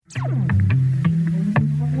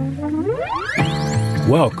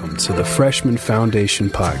Welcome to the Freshman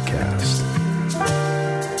Foundation Podcast,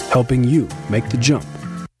 helping you make the jump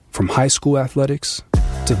from high school athletics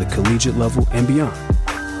to the collegiate level and beyond,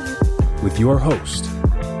 with your host,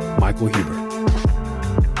 Michael Huber.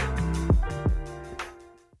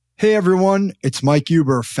 Hey everyone, it's Mike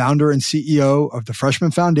Huber, founder and CEO of the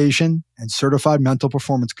Freshman Foundation and certified mental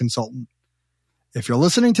performance consultant. If you're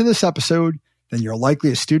listening to this episode, then you're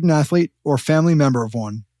likely a student athlete or family member of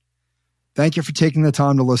one. Thank you for taking the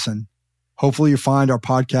time to listen. Hopefully you find our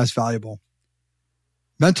podcast valuable.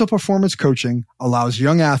 Mental performance coaching allows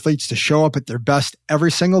young athletes to show up at their best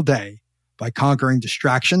every single day by conquering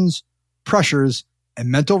distractions, pressures, and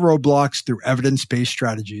mental roadblocks through evidence-based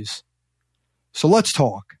strategies. So let's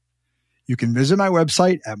talk. You can visit my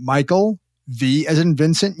website at michaelv.com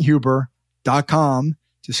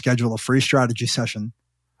to schedule a free strategy session.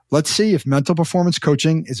 Let's see if mental performance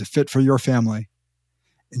coaching is a fit for your family.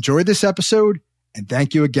 Enjoy this episode, and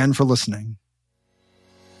thank you again for listening.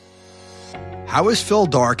 How is Phil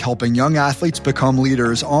Darke helping young athletes become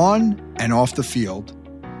leaders on and off the field?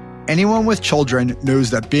 Anyone with children knows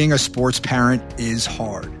that being a sports parent is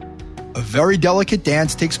hard. A very delicate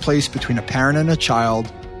dance takes place between a parent and a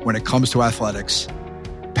child when it comes to athletics.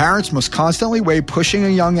 Parents must constantly weigh pushing a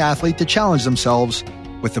young athlete to challenge themselves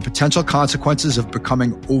with the potential consequences of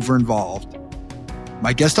becoming over-involved.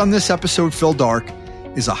 My guest on this episode, Phil Darke,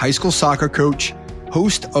 is a high school soccer coach,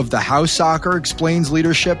 host of the How Soccer Explains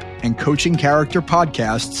Leadership and Coaching Character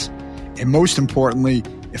podcasts, and most importantly,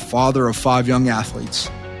 a father of 5 young athletes.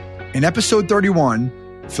 In episode 31,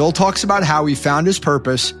 Phil talks about how he found his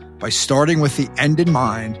purpose by starting with the end in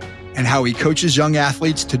mind and how he coaches young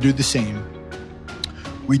athletes to do the same.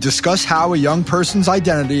 We discuss how a young person's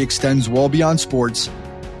identity extends well beyond sports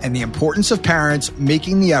and the importance of parents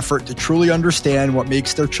making the effort to truly understand what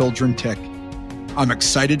makes their children tick. I'm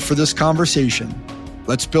excited for this conversation.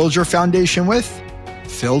 Let's build your foundation with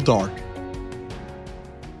Phil Darke.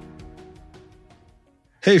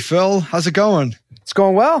 Hey, Phil, how's it going? It's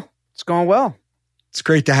going well. It's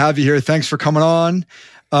great to have you here. Thanks for coming on.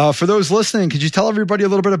 For those listening, could you tell everybody a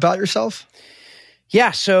little bit about yourself?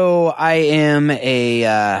 Yeah, so I am a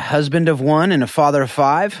husband of 1 and a father of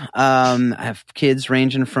 5. I have kids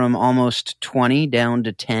ranging from almost 20 down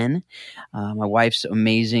to 10. My wife's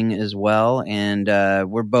amazing as well, and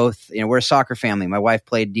we're both, we're a soccer family. My wife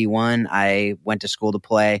played D1. I went to school to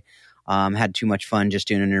play. Had too much fun just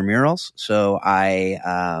doing intramurals, so I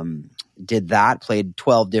did that. Played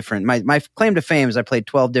 12 different. My claim to fame is I played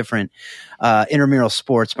 12 different intramural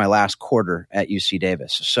sports my last quarter at UC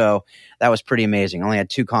Davis. So that was pretty amazing. I only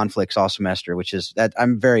had 2 conflicts all semester, which is that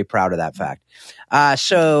I'm very proud of that fact.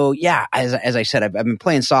 So yeah, as I said, I've been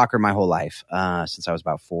playing soccer my whole life since I was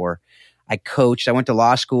about 4. I coached. I went to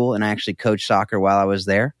law school and I actually coached soccer while I was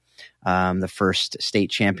there. The first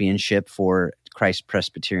state championship for Christ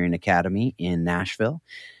Presbyterian Academy in Nashville.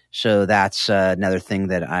 So that's another thing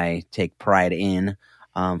that I take pride in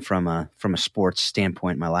from a sports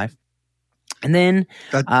standpoint in my life. And then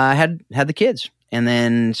I had the kids. And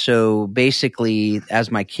then so basically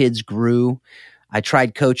as my kids grew, I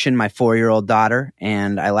tried coaching my 4-year-old daughter,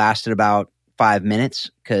 and I lasted about 5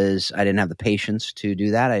 minutes because I didn't have the patience to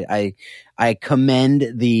do that. I commend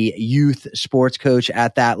the youth sports coach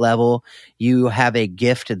at that level. You have a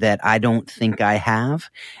gift that I don't think I have,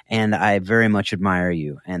 and I very much admire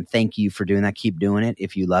you. And thank you for doing that. Keep doing it.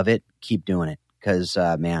 If you love it, keep doing it. Because,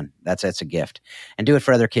 man, that's a gift. And do it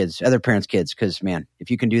for other kids, other parents' kids. Because, man, if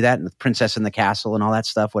you can do that with Princess in the Castle and all that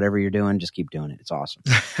stuff, whatever you're doing, just keep doing it. It's awesome.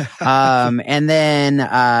 And then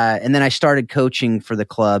I started coaching for the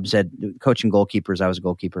clubs, coaching goalkeepers. I was a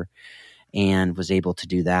goalkeeper and was able to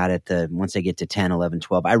do that once they get to 10, 11,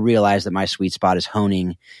 12. I realized that my sweet spot is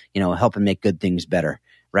honing, helping make good things better.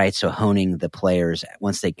 Right. So honing the players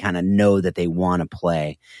once they kind of know that they want to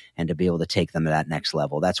play and to be able to take them to that next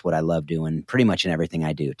level. That's what I love doing pretty much in everything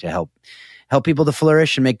I do, to help people to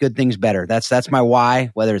flourish and make good things better. That's my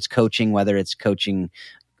why, whether it's coaching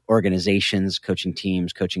organizations, coaching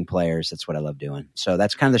teams, coaching players. That's what I love doing. So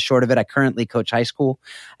that's kind of the short of it. I currently coach high school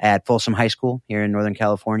at Folsom High School here in Northern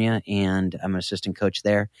California, and I'm an assistant coach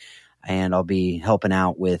there. And I'll be helping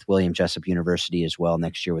out with William Jessup University as well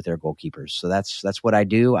next year with their goalkeepers. So that's what I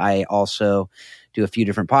do. I also do a few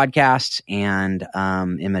different podcasts and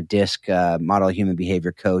am a DISC model human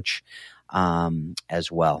behavior coach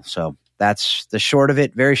as well. So that's the short of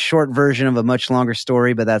it. Very short version of a much longer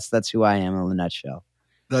story, but that's who I am in a nutshell.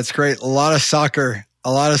 That's great. A lot of soccer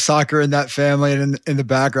in that family and in the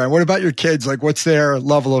background. What about your kids? Like, what's their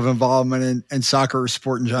level of involvement in soccer or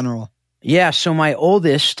sport in general? Yeah, so my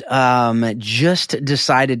oldest just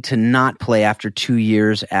decided to not play after 2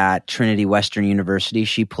 years at Trinity Western University.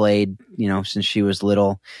 She played, since she was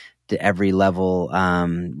little, to every level,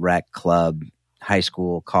 rec, club, high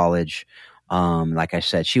school, college. Like I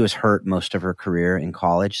said, she was hurt most of her career in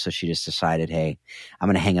college, so she just decided, hey, I'm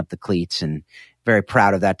going to hang up the cleats, and very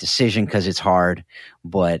proud of that decision because it's hard,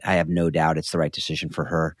 but I have no doubt it's the right decision for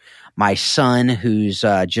her. My son, who's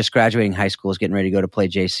just graduating high school, is getting ready to go to play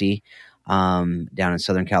JC down in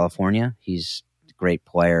Southern California. He's a great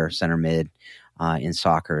player, center mid in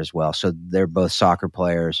soccer as well. So they're both soccer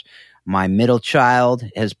players. My middle child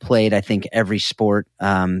has played, I think, every sport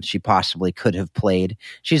she possibly could have played.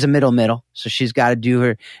 She's a middle, so she's got to do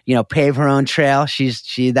her, pave her own trail.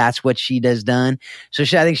 That's what she does done. So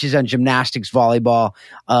I think she's done gymnastics, volleyball.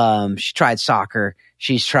 She tried soccer.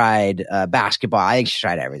 She's tried basketball. I think she's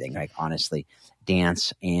tried everything, like honestly,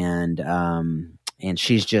 dance and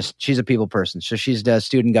she's a people person. So she does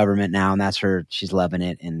student government now, and that's her. She's loving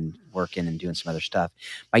it and working and doing some other stuff.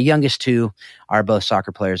 My youngest two are both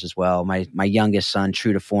soccer players as well. My youngest son,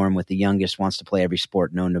 true to form with the youngest, wants to play every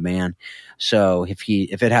sport known to man. So if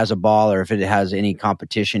it has a ball or if it has any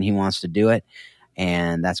competition, he wants to do it.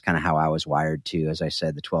 And that's kind of how I was wired too. As I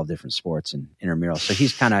said, the 12 different sports and intramurals. So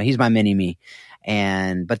he's my mini me.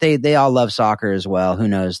 But they all love soccer as well. Who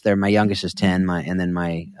knows? My youngest is 10, and then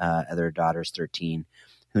my other daughter's 13.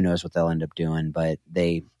 Who knows what they'll end up doing? But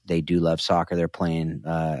they do love soccer. They're playing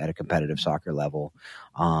at a competitive soccer level.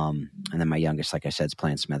 And then my youngest, like I said, is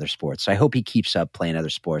playing some other sports. So I hope he keeps up playing other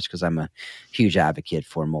sports because I'm a huge advocate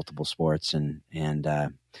for multiple sports and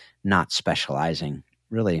not specializing.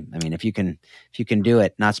 Really, I mean, if you can do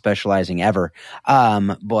it, not specializing ever,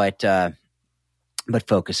 but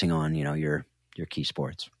focusing on your key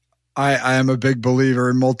sports. I am a big believer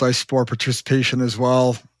in multi-sport participation as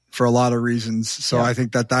well for a lot of reasons. So yeah. I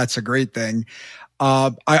think that's a great thing.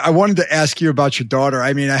 I wanted to ask you about your daughter.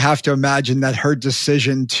 I mean, I have to imagine that her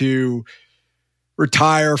decision to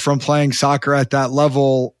retire from playing soccer at that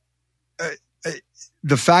level,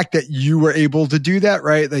 the fact that you were able to do that,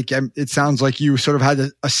 right? Like, it sounds like you sort of had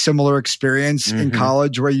a similar experience in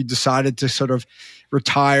college where you decided to sort of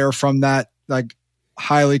retire from that, like,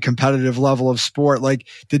 highly competitive level of sport. Like,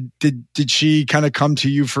 did she kind of come to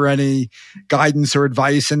you for any guidance or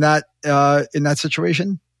advice in that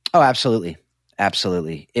situation? Oh, absolutely.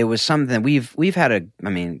 Absolutely. It was something we've had a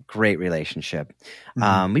great relationship.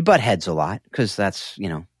 We butt heads a lot because that's,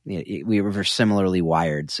 we were similarly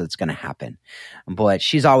wired, so it's going to happen. But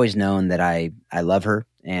she's always known that I love her,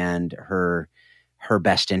 and her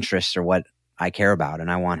best interests are what I care about, and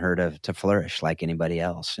I want her to flourish like anybody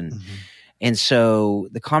else. And so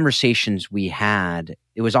the conversations we had,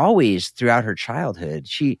 it was always throughout her childhood.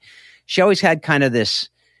 She always had kind of this.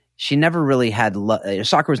 She never really had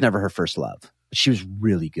soccer was never her first love. She was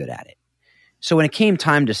really good at it. So when it came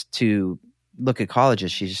time to look at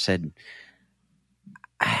colleges, she just said,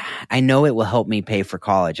 I know it will help me pay for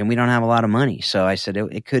college, and we don't have a lot of money. So I said,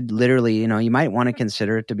 it could literally, you might want to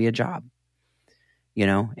consider it to be a job,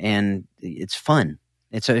 and it's fun.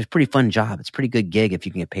 It's a pretty fun job. It's a pretty good gig if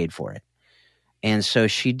you can get paid for it. And so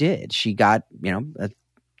she did. She got, a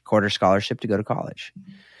quarter scholarship to go to college.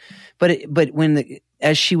 But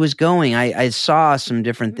as she was going, I saw some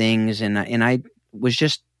different things, and I was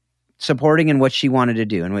just supporting in what she wanted to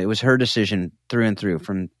do. And it was her decision through and through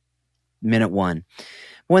from minute one.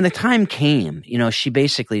 When the time came, she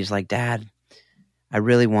basically is like, Dad, I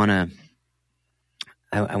really want to,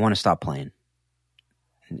 I want to stop playing.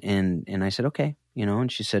 And I said, okay,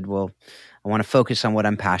 and she said, well, I want to focus on what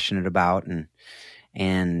I'm passionate about. And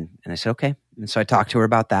I said, okay. And so I talked to her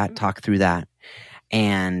about that, talked through that.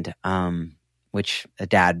 And, which a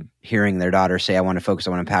dad hearing their daughter say, I want to focus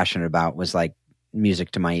on what I'm passionate about was like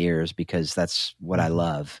music to my ears because that's what I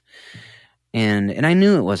love. And I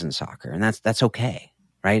knew it wasn't soccer, and that's okay.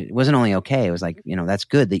 Right? It wasn't only okay. It was like, that's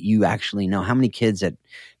good that you actually know. How many kids at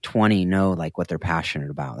 20 know like what they're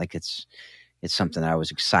passionate about? Like it's something that I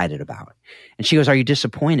was excited about. And she goes, are you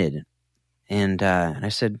disappointed? And I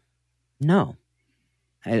said, no.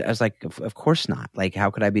 I was like, of course not. Like,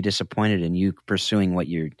 how could I be disappointed in you pursuing what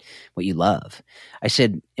you love? I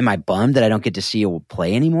said, am I bummed that I don't get to see you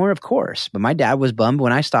play anymore? Of course. But my dad was bummed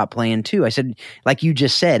when I stopped playing too. I said, like you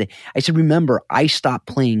just said, remember, I stopped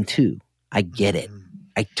playing too. I get it.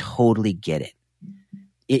 I totally get it.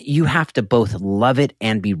 You have to both love it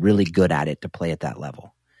and be really good at it to play at that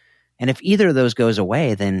level. And if either of those goes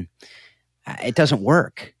away, then it doesn't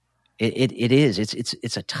work. It is.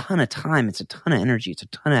 It's a ton of time. It's a ton of energy. It's a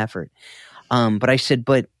ton of effort. But I said,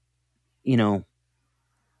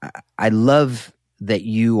 I love that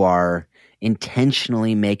you are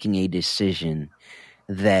intentionally making a decision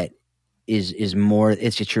that is more,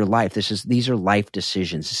 it's your life. These are life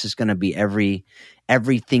decisions. This is going to be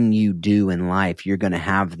everything you do in life. You're going to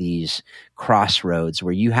have these crossroads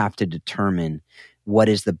where you have to determine what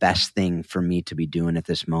is the best thing for me to be doing at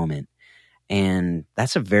this moment. And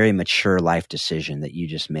that's a very mature life decision that you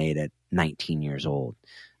just made at 19 years old.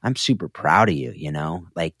 I'm super proud of you,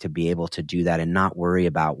 like to be able to do that and not worry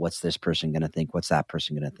about what's this person going to think, what's that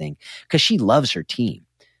person going to think. Because she loves her team.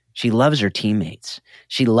 She loves her teammates.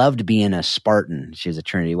 She loved being a Spartan. She was a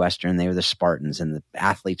Trinity Western. They were the Spartans, and the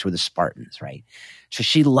athletes were the Spartans, right? So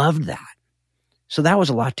she loved that. So that was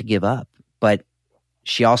a lot to give up. But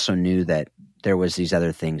she also knew that there was these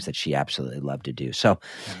other things that she absolutely loved to do. So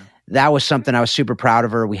that was something I was super proud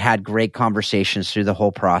of her. We had great conversations through the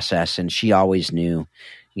whole process, and she always knew,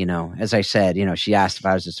 as I said, she asked if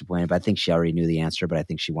I was disappointed, but I think she already knew the answer, but I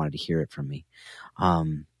think she wanted to hear it from me.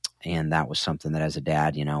 And that was something that as a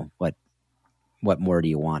dad, what more do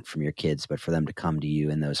you want from your kids, but for them to come to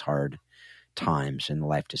you in those hard times and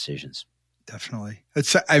life decisions. Definitely. It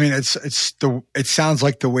sounds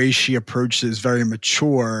like the way she approached it is very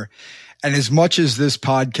mature. And as much as this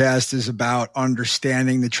podcast is about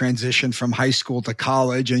understanding the transition from high school to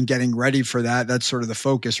college and getting ready for that, that's sort of the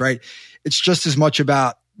focus, right? It's just as much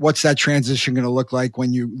about what's that transition going to look like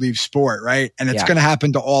when you leave sport, right? And it's going to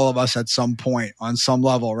happen to all of us at some point on some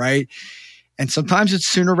level, right? And sometimes it's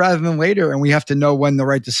sooner rather than later, and we have to know when the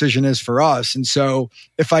right decision is for us. And so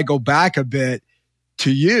if I go back a bit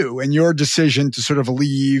to you and your decision to sort of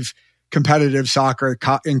leave competitive soccer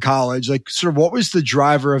in college, like sort of what was the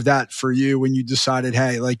driver of that for you when you decided,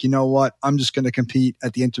 hey, like, you know what, I'm just going to compete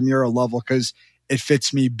at the intramural level because it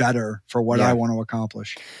fits me better for what I want to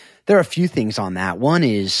accomplish? There are a few things on that. One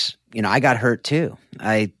is, I got hurt too.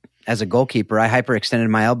 As a goalkeeper, I hyperextended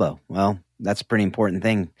my elbow. Well, that's a pretty important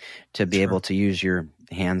thing to be able to use your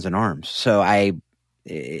hands and arms. So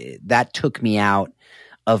that took me out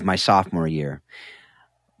of my sophomore year.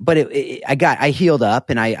 But I healed up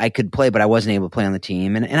and I could play, but I wasn't able to play on the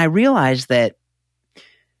team. And I realized that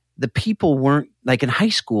the people weren't like in high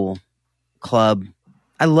school club.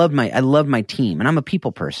 I loved my team, and I'm a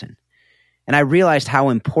people person. And I realized how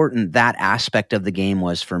important that aspect of the game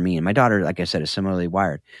was for me. And my daughter, like I said, is similarly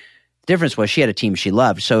wired. The difference was she had a team she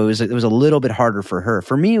loved. So it was a little bit harder for her.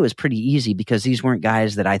 For me, it was pretty easy because these weren't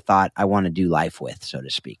guys that I thought I want to do life with, so to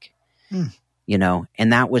speak. And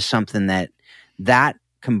that was something that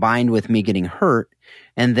combined with me getting hurt.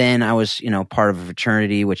 And then I was, part of a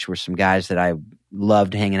fraternity, which were some guys that I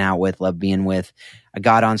loved hanging out with, loved being with. I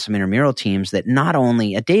got on some intramural teams that not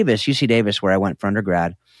only at Davis, UC Davis, where I went for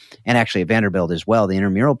undergrad, and actually at Vanderbilt as well, the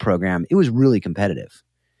intramural program, it was really competitive.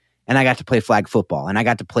 And I got to play flag football, and I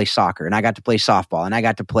got to play soccer, and I got to play softball, and I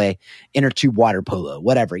got to play inner tube water polo,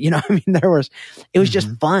 whatever. It was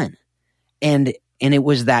just fun. And it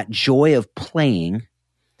was that joy of playing.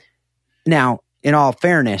 Now, in all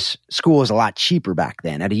fairness, school was a lot cheaper back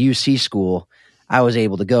then. At a UC school, I was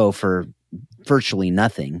able to go for virtually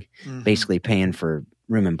nothing, basically paying for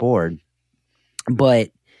room and board.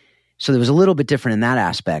 But so there was a little bit different in that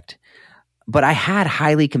aspect. But I had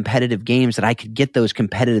highly competitive games that I could get those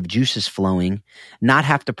competitive juices flowing, not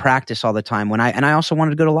have to practice all the time. And I also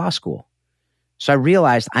wanted to go to law school. So I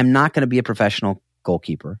realized I'm not going to be a professional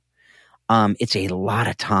goalkeeper. It's a lot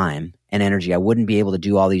of time and energy. I wouldn't be able to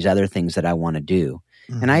do all these other things that I want to do.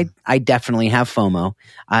 And I definitely have FOMO.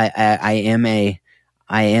 I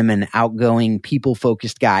am an outgoing,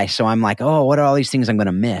 people-focused guy. So I'm like, oh, what are all these things I'm going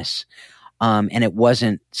to miss? And it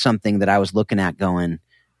wasn't something that I was looking at going,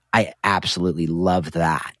 I absolutely love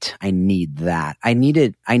that. I need that. I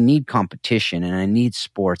need competition, and I need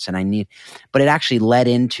sports, but it actually led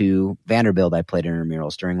into Vanderbilt. I played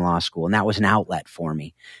intramurals during law school, and that was an outlet for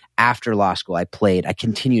me. After law school, I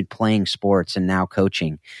continued playing sports and now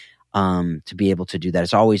coaching, to be able to do that.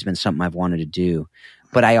 It's always been something I've wanted to do.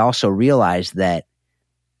 But I also realized that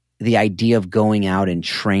the idea of going out and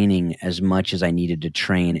training as much as I needed to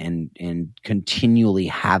train and continually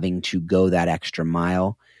having to go that extra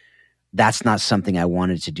mile, that's not something I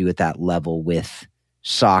wanted to do at that level with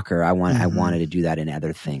soccer. I wanted to do that in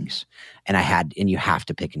other things. And you have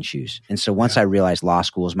to pick and choose. And so once I realized law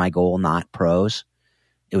school is my goal, not pros,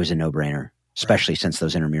 it was a no-brainer, especially since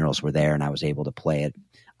those intramurals were there and I was able to play at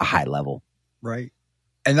a high level. Right.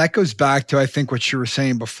 And that goes back to, I think, what you were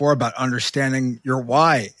saying before about understanding your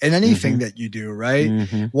why in anything that you do, right?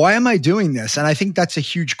 Why am I doing this? And I think that's a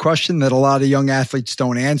huge question that a lot of young athletes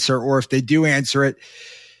don't answer, or if they do answer it,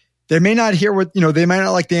 they may not hear they might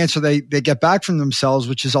not like the answer they get back from themselves,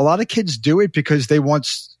 which is a lot of kids do it because they want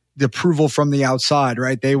the approval from the outside,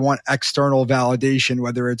 right? They want external validation,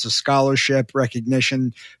 whether it's a scholarship,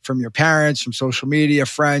 recognition from your parents, from social media,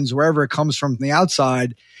 friends, wherever it comes from the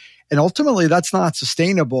outside. And ultimately, that's not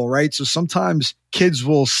sustainable, right? So sometimes kids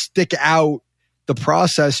will stick out the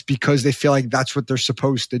process because they feel like that's what they're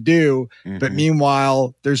supposed to do. Mm-hmm. But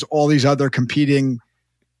meanwhile, there's all these other competing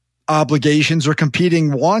obligations or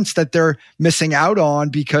competing wants that they're missing out on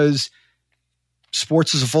because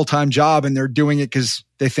sports is a full-time job and they're doing it because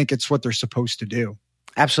they think it's what they're supposed to do.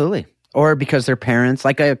 Absolutely. Or because their parents,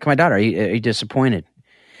 like my daughter, are you disappointed?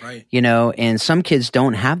 Right. You know, and some kids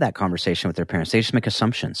don't have that conversation with their parents. They just make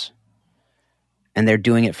assumptions. And they're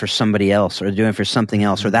doing it for somebody else or they're doing it for something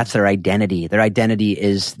else, or that's their identity. Their identity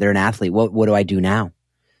is they're an athlete. What do I do now?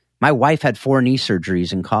 My wife had 4 knee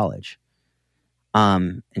surgeries in college.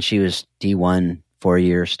 And she was D1,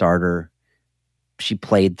 4-year starter. She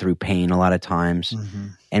played through pain a lot of times. Mm-hmm.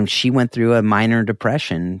 And she went through a minor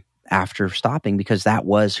depression after stopping because that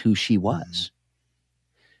was who she was.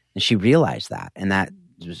 Mm-hmm. And she realized that. And that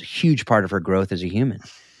was a huge part of her growth as a human.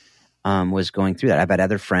 Was going through that. I've had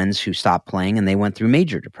other friends who stopped playing and they went through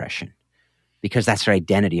major depression because that's their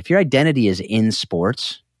identity. If your identity is in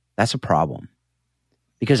sports, that's a problem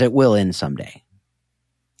because it will end someday.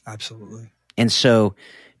 Absolutely. And so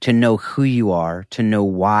to know who you are, to know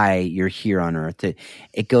why you're here on earth,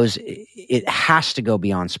 it has to go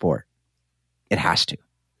beyond sport. It has to.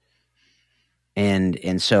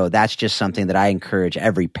 And so that's just something that I encourage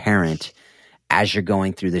every parent as you're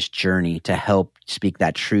going through this journey to help speak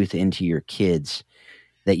that truth into your kids,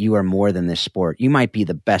 that you are more than this sport. You might be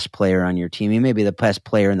the best player on your team. You may be the best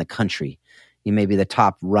player in the country. You may be the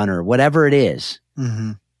top runner, whatever it is.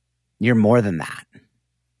 Mm-hmm. You're more than that.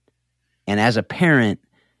 And as a parent,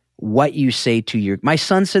 what you say to my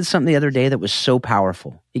son said something the other day that was so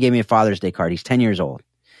powerful. He gave me a Father's Day card. He's 10 years old.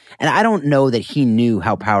 And I don't know that he knew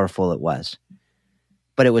how powerful it was.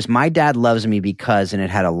 But it was, my dad loves me because, and it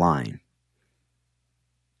had a line.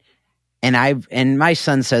 And my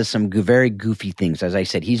son says some very goofy things. As I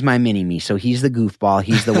said, he's my mini-me, so he's the goofball,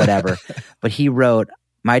 he's the whatever. But he wrote,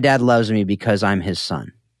 my dad loves me because I'm his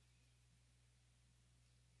son.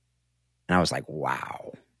 And I was like,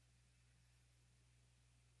 wow.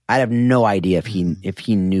 I have no idea if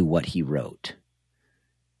he knew what he wrote.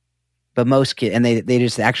 But most kids, and they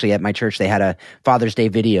just actually at my church, they had a Father's Day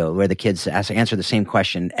video where the kids answer the same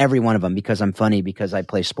question, every one of them, because I'm funny, because I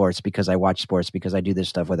play sports, because I watch sports, because I do this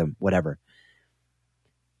stuff with them, whatever.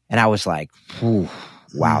 And I was like,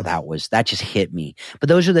 wow, that just hit me. But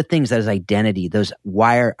those are the things, that is identity.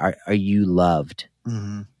 Why are you loved?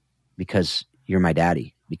 Mm-hmm. Because you're my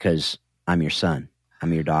daddy, because I'm your son,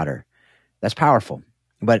 I'm your daughter. That's powerful.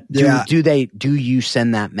 But do you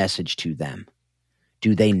send that message to them?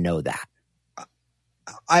 Do they know that?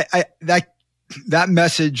 That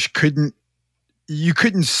message you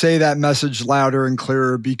couldn't say that message louder and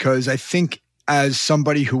clearer, because I think as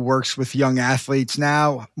somebody who works with young athletes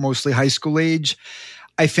now, mostly high school age,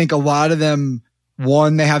 I think a lot of them,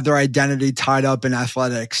 one, they have their identity tied up in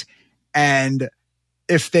athletics. And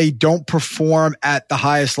if they don't perform at the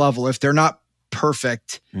highest level, if they're not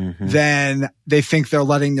perfect, mm-hmm. then they think they're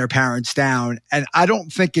letting their parents down. And I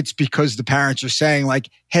don't think it's because the parents are saying like,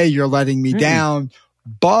 hey, you're letting me down.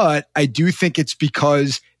 But I do think it's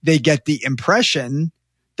because they get the impression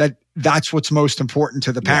that that's what's most important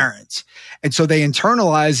to the parents. And so they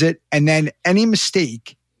internalize it. And then any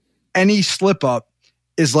mistake, any slip up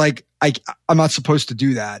is like, I'm not supposed to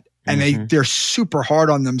do that. And mm-hmm. they're super hard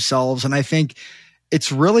on themselves. And I think it's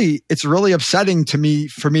really upsetting to me,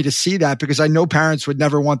 for me to see that, because I know parents would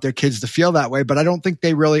never want their kids to feel that way, but I don't think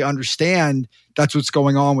they really understand that's what's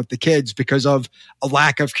going on with the kids because of a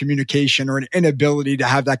lack of communication or an inability to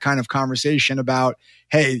have that kind of conversation about,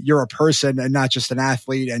 hey, you're a person and not just an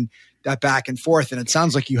athlete, and that back and forth. And it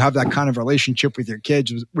sounds like you have that kind of relationship with your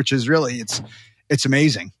kids, which is really, it's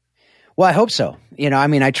amazing. Well, I hope so.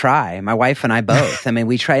 I try. My wife and I both.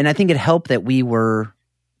 We try. And I think it helped that we were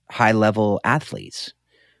high-level athletes,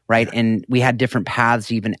 right? And we had different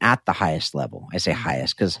paths even at the highest level. I say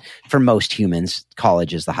highest because for most humans,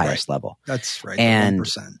 college is the highest level. That's right. And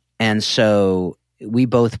 1%. And so we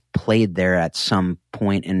both played there at some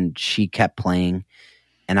point, and she kept playing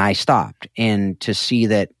and I stopped. And to see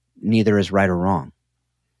that neither is right or wrong.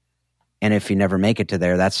 And if you never make it to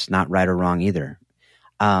there, that's not right or wrong either.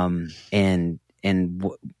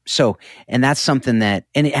 So that's something that,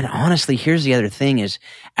 and honestly, here's the other thing is,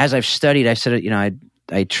 as I've studied, I said,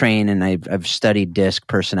 I train and I've studied DISC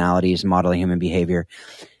personalities, modeling human behavior.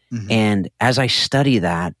 Mm-hmm. And as I study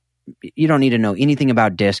that, you don't need to know anything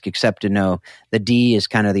about DISC except to know the D is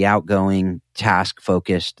kind of the outgoing, task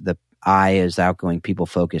focused. The I is outgoing, people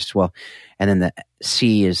focused. Well, and then the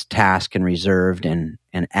C is task and reserved, and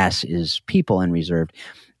S is people and reserved.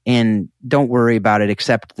 And don't worry about it,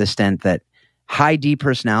 except to the extent that high D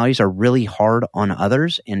personalities are really hard on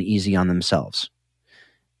others and easy on themselves.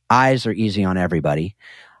 I's are easy on everybody.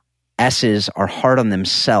 S's are hard on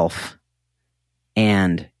themselves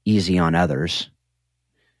and easy on others.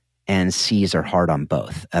 And C's are hard on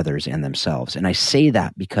both others and themselves. And I say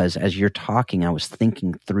that because as you're talking, I was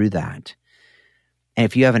thinking through that. And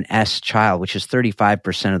if you have an S child, which is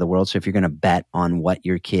 35% of the world, so if you're going to bet on what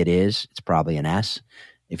your kid is, it's probably an S.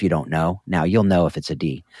 If you don't know, now you'll know if it's a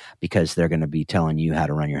D because they're going to be telling you how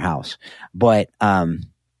to run your house. But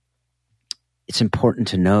it's important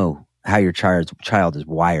to know how your child is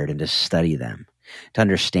wired and to study them, to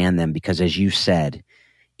understand them, because as you said,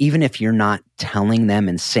 even if you're not telling them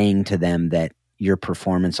and saying to them that your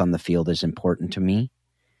performance on the field is important to me,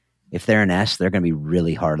 if they're an S, they're going to be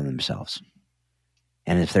really hard on themselves.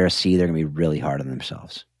 And if they're a C, they're going to be really hard on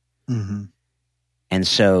themselves. Mm-hmm. And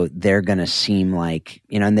so they're going to seem like,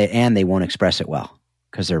 and they won't express it well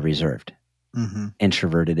because they're reserved,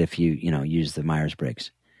 introverted if you use the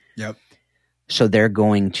Myers-Briggs. Yep. So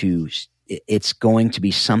it's going to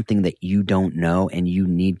be something that you don't know, and you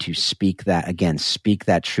need to speak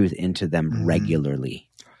that truth into them regularly.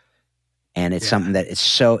 And it's something that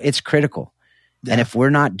it's critical. Yeah. And if we're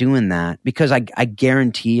not doing that, because I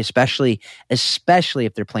guarantee, especially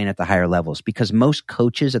if they're playing at the higher levels, because most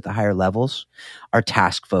coaches at the higher levels are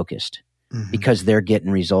task focused because they're getting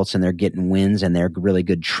results and they're getting wins and they're really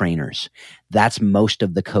good trainers. That's most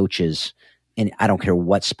of the coaches. And I don't care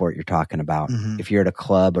what sport you're talking about. If you're at a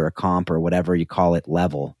club or a comp or whatever you call it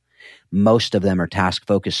level, most of them are task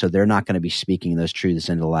focused. So they're not going to be speaking those truths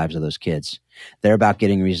into the lives of those kids. They're about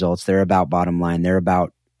getting results. They're about bottom line. They're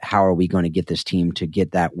about how are we going to get this team to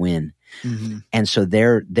get that win? And so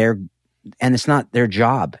and it's not their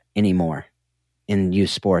job anymore in youth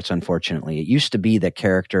sports, unfortunately. It used to be that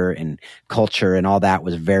character and culture and all that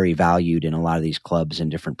was very valued in a lot of these clubs and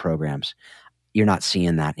different programs. You're not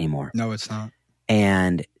seeing that anymore. No, it's not.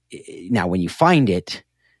 And now when you find it,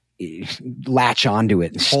 latch onto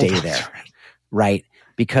it and stay there, right?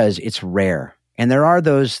 Because it's rare. And there are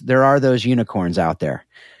those unicorns out there,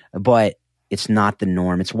 but it's not the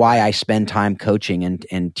norm. It's why I spend time coaching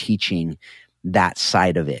and teaching that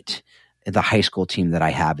side of it. The high school team that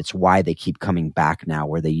I have, it's why they keep coming back now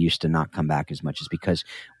where they used to not come back as much, is because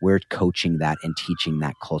we're coaching that and teaching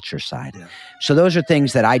that culture side. Yeah. So those are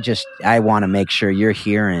things that I want to make sure you're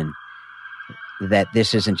hearing, that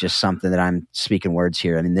this isn't just something that I'm speaking words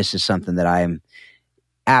here. I mean, this is something that I'm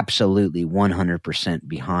absolutely 100%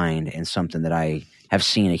 behind, and something that I have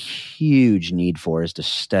seen a huge need for is to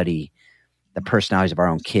study the personalities of our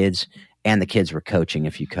own kids and the kids we're coaching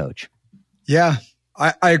if you coach. Yeah,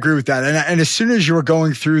 I agree with that. And as soon as you were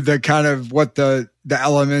going through the kind of what the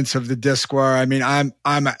elements of the disc were, I mean, I'm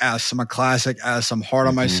a S. I'm a classic S. I'm hard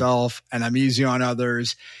on myself and I'm easy on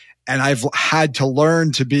others. And I've had to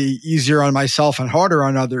learn to be easier on myself and harder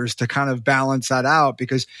on others to kind of balance that out,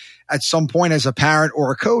 because at some point as a parent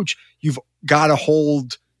or a coach, you've got to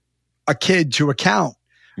hold a kid to account.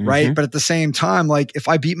 Right. But at the same time, like if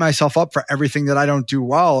I beat myself up for everything that I don't do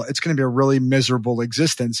well, it's going to be a really miserable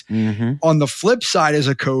existence. On the flip side, as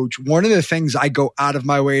a coach, one of the things I go out of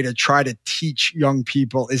my way to try to teach young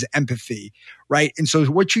people is empathy. Right. And so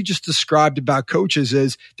what you just described about coaches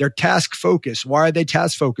is they're task focused. Why are they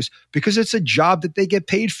task focused? Because it's a job that they get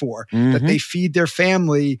paid for, that they feed their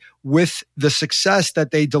family with the success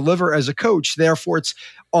that they deliver as a coach. Therefore, it's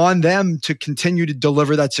on them to continue to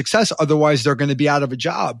deliver that success. Otherwise, they're going to be out of a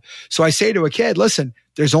job. So I say to a kid, listen,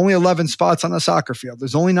 there's only 11 spots on a soccer field.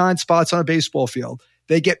 There's only 9 spots on a baseball field.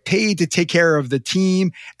 They get paid to take care of the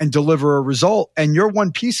team and deliver a result. And you're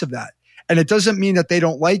one piece of that. And it doesn't mean that they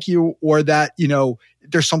don't like you or that,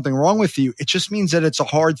 there's something wrong with you. It just means that it's a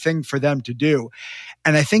hard thing for them to do.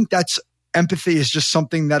 And I think empathy is just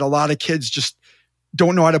something that a lot of kids just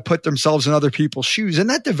don't know how to put themselves in other people's shoes. And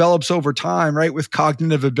that develops over time, right? With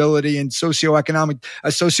cognitive ability and socio-development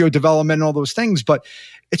and all those things. But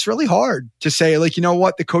it's really hard to say, like, you know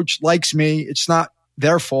what? The coach likes me. It's not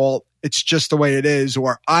their fault. It's just the way it is,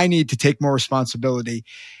 or I need to take more responsibility.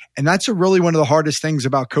 And that's really one of the hardest things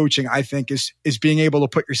about coaching, I think, is being able to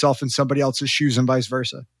put yourself in somebody else's shoes and vice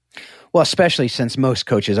versa. Well, especially since most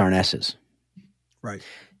coaches aren't S's. Right.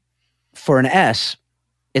 For an S,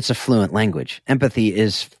 it's a fluent language. Empathy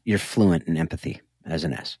is, you're fluent in empathy as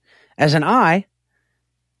an S. As an I,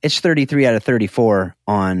 it's 33 out of 34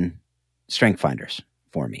 on Strength Finders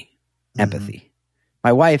for me. Empathy.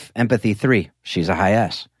 My wife, empathy 3. She's a high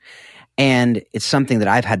S. And it's something that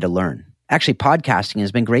I've had to learn Actually, podcasting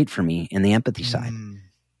has been great for me in the empathy side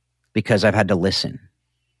because I've had to listen,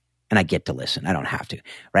 and I get to listen. I don't have to,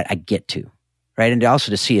 right? I get to, right? And also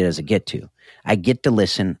to see it as a get to. I get to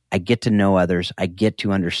listen. I get to know others. I get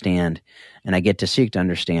to understand, and I get to seek to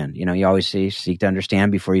understand. You know, you always say seek to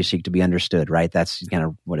understand before you seek to be understood, right? That's kind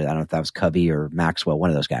of what, I don't know if that was Covey or Maxwell, one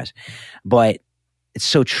of those guys. But it's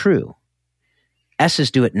so true.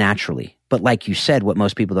 S's do it naturally. But like you said, what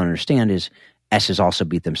most people don't understand is S's also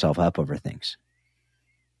beat themselves up over things.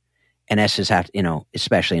 And S's have, you know,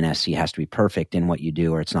 especially in SC, has to be perfect in what you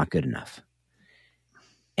do or it's not good enough.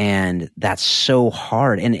 And that's so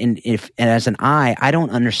hard. And as an I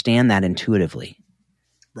don't understand that intuitively.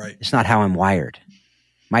 Right. It's not how I'm wired.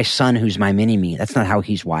 My son, who's my mini-me, that's not how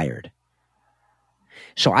he's wired.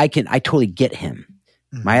 So I totally get him.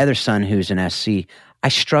 Mm-hmm. My other son, who's an SC, I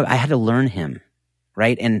had to learn him,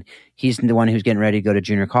 right? And he's the one who's getting ready to go to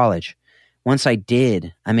junior college. Once I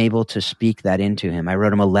did, I'm able to speak that into him. I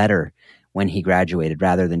wrote him a letter when he graduated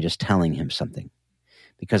rather than just telling him something,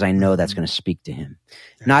 because I know that's going to speak to him.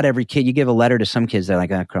 Yeah. Not every kid, you give a letter to some kids, they're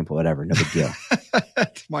like, crumple, whatever, no big deal.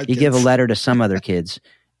 You give a letter to some other kids,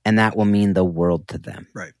 and that will mean the world to them.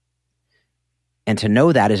 Right. And to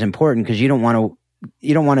know that is important, because you don't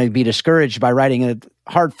want to be discouraged by writing a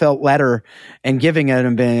heartfelt letter and giving it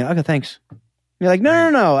and being, okay, thanks. You're like,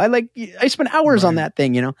 no. I spent hours on that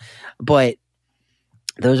thing, you know? But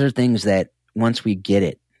those are things that once we get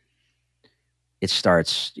it, it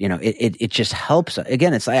starts, you know, it just helps.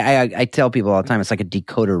 Again, it's, I tell people all the time, it's like a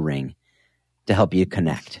decoder ring to help you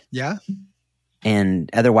connect. Yeah. And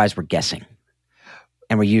otherwise we're guessing,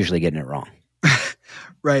 and we're usually getting it wrong.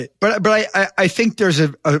 Right. But I think there's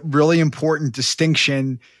a really important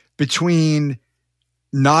distinction between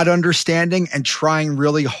not understanding and trying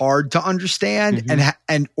really hard to understand,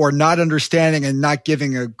 and or not understanding and not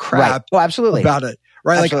giving a crap about it. Right. Absolutely.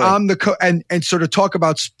 Like I'm the and sort of talk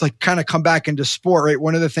about, like, kind of come back into sport, right?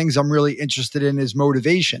 One of the things I'm really interested in is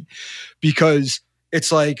motivation, because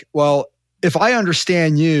it's like, well, if I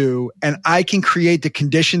understand you and I can create the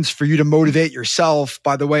conditions for you to motivate yourself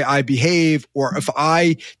by the way I behave, or if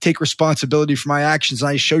I take responsibility for my actions and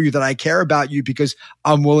I show you that I care about you because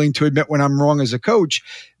I'm willing to admit when I'm wrong as a coach,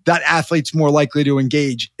 that athlete's more likely to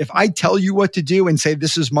engage. If I tell you what to do and say,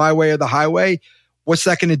 this is my way or the highway, what's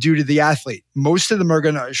that going to do to the athlete? Most of them are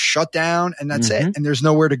going to shut down, and that's it. And there's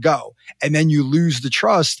nowhere to go. And then you lose the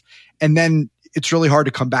trust, and then it's really hard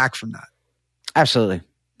to come back from that. Absolutely.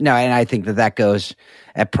 No, and I think that goes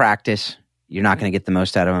at practice. You're not going to get the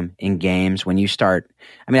most out of them. In games, when you start,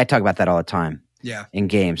 I mean, I talk about that all the time. Yeah. In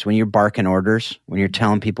games, when you're barking orders, when you're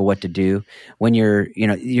telling people what to do, when you're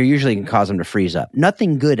usually can cause them to freeze up.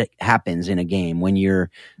 Nothing good happens in a game when you're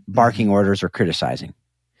barking orders or criticizing,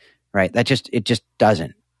 right? It just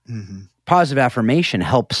doesn't. Positive affirmation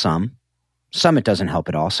helps some. Some it doesn't help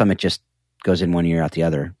at all. Some it just goes in one ear out the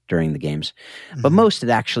other during the games. But most it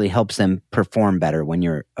actually helps them perform better when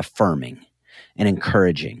you're affirming and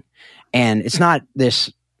encouraging. And it's not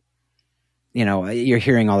this, you know, you're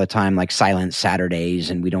hearing all the time like silent Saturdays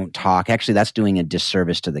and we don't talk. Actually, that's doing a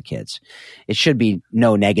disservice to the kids. It should be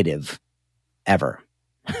no negative ever,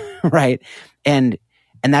 right?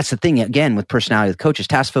 And that's the thing, again, with personality with coaches.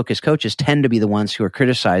 Task-focused coaches tend to be the ones who are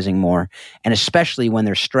criticizing more, and especially when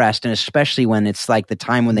they're stressed, and especially when it's like the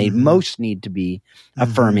time when they most need to be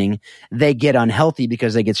affirming, they get unhealthy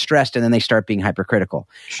because they get stressed, and then they start being hypercritical.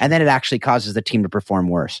 And then it actually causes the team to perform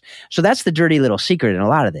worse. So that's the dirty little secret in a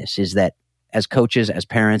lot of this, is that as coaches, as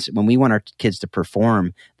parents, when we want our kids to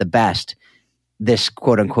perform the best, this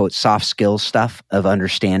quote-unquote soft skills stuff of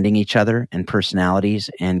understanding each other and personalities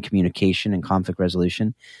and communication and conflict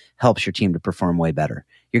resolution helps your team to perform way better.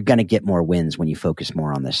 You're going to get more wins when you focus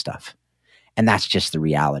more on this stuff. And that's just the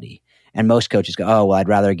reality. And most coaches go, oh, well, I'd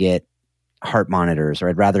rather get heart monitors, or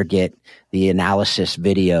I'd rather get the analysis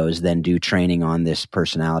videos than do training on this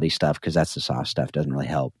personality stuff, because that's the soft stuff. Doesn't really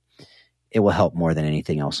help. It will help more than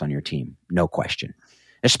anything else on your team. No question.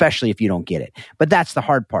 Especially if you don't get it. But that's the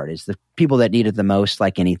hard part, is the people that need it the most,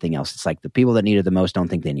 like anything else. It's like the people that need it the most don't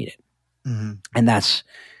think they need it. And it's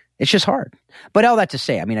just hard. But all that to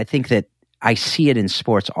say, I mean, I think that I see it in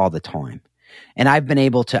sports all the time. And I've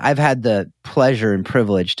had the pleasure and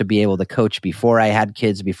privilege to be able to coach before I had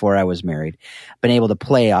kids, before I was married. Been able to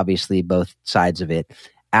play, obviously, both sides of it.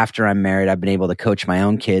 After I'm married, I've been able to coach my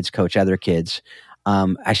own kids, coach other kids.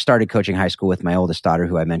 I started coaching high school with my oldest daughter,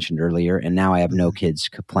 who I mentioned earlier, and now I have no kids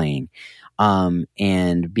playing.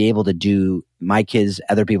 And be able to do my kids,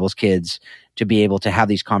 other people's kids, to be able to have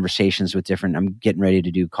these conversations with different, I'm getting ready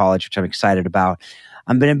to do college, which I'm excited about.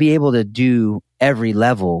 I'm going to be able to do every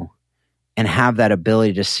level and have that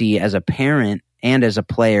ability to see as a parent and as a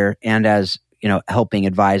player and as, helping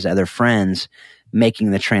advise other friends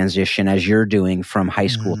making the transition as you're doing from high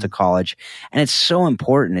school to college. And it's so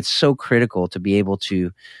important. It's so critical to be able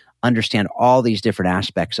to understand all these different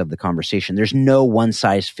aspects of the conversation. There's no one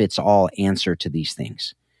size fits all answer to these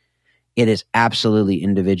things. It is absolutely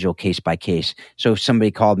individual, case by case. So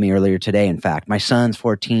somebody called me earlier today, in fact. My son's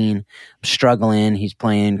 14, struggling. He's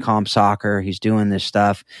playing comp soccer. He's doing this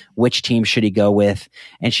stuff. Which team should he go with?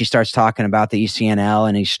 And she starts talking about the ECNL,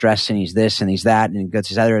 and he's stressing, he's this and he's that, and he gets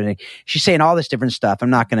his other. And she's saying all this different stuff.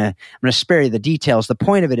 I'm going to spare you the details. The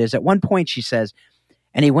point of it is, at one point she says,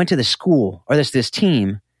 and he went to the school or this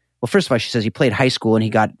team. Well, first of all, she says he played high school and he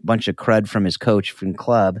got a bunch of crud from his coach from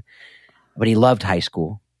club, but he loved high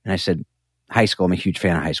school. And I said, high school, I'm a huge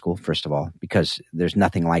fan of high school, first of all, because there's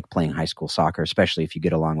nothing like playing high school soccer, especially if you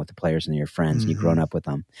get along with the players and your friends and you've grown up with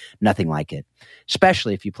them. Nothing like it,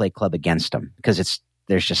 especially if you play club against them, because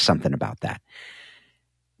there's just something about that.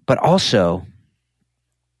 But also,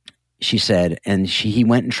 she said, and he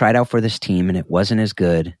went and tried out for this team and it wasn't as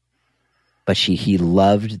good, but he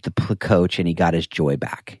loved the coach and he got his joy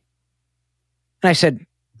back. And I said,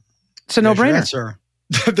 it's a no-brainer.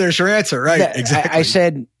 There's your answer, right? Exactly. I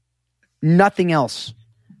said, nothing else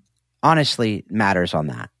honestly matters on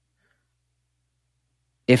that.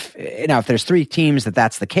 If there's 3 teams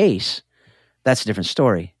that's the case, that's a different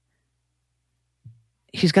story.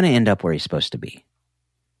 He's going to end up where he's supposed to be.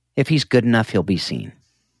 If he's good enough, he'll be seen.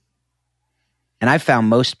 And I've found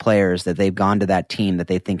most players that they've gone to that team that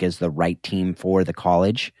they think is the right team for the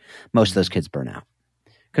college, most of those kids burn out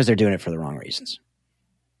because they're doing it for the wrong reasons.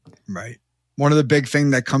 Right. One of the big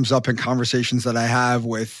things that comes up in conversations that I have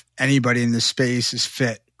with anybody in this space is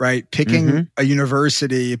fit, right? Picking a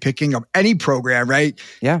university, picking up any program, right?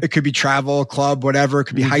 Yeah. It could be travel, club, whatever. It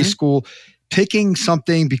could be high school. Picking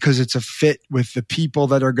something because it's a fit with the people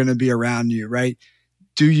that are going to be around you, right?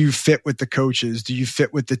 Do you fit with the coaches? Do you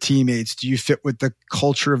fit with the teammates? Do you fit with the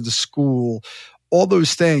culture of the school? All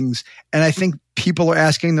those things. And I think people are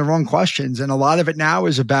asking the wrong questions. And a lot of it now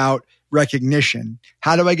is about recognition.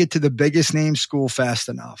 How do I get to the biggest name school fast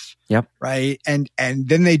enough? Yep. Right. And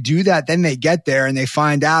then they do that. Then they get there and they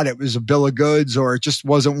find out it was a bill of goods or it just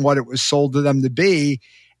wasn't what it was sold to them to be.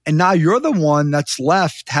 And now you're the one that's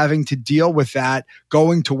left having to deal with that,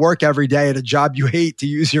 going to work every day at a job you hate, to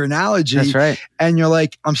use your analogy. That's right. And you're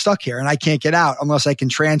like, I'm stuck here and I can't get out unless I can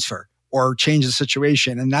transfer or change the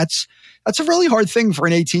situation. And that's a really hard thing for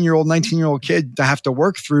an 18-year-old, 19-year-old kid to have to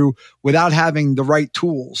work through without having the right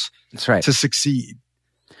tools. That's right. To succeed.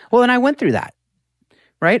 Well, and I went through that,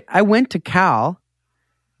 right? I went to Cal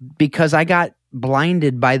because I got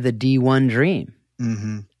blinded by the D1 dream.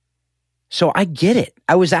 So I get it.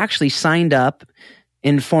 I was actually signed up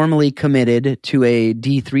and formally committed to a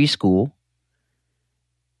D3 school,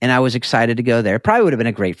 and I was excited to go there. It probably would have been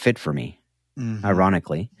a great fit for me,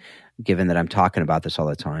 ironically, given that I'm talking about this all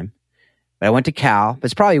the time. But I went to Cal.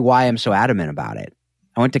 That's probably why I'm so adamant about it.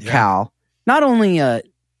 I went to Cal, not only a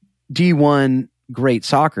D1 great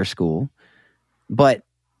soccer school, but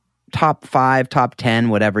top 5, top 10,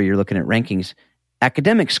 whatever you're looking at rankings,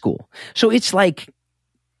 academic school. So it's like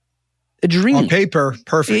a dream. On paper,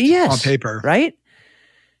 perfect. Yes. On paper. Right?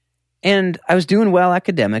 And I was doing well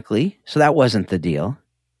academically, so that wasn't the deal.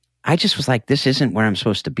 I just was like, this isn't where I'm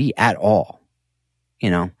supposed to be at all,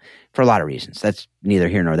 for a lot of reasons. That's neither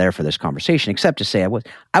here nor there for this conversation, except to say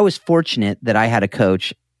I was fortunate that I had a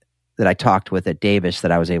coach that I talked with at Davis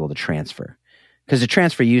that I was able to transfer. Because to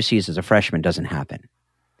transfer UCs as a freshman doesn't happen.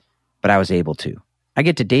 But I was able to. I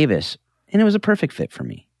get to Davis, and it was a perfect fit for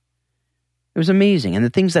me. It was amazing. And the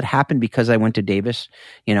things that happened because I went to Davis,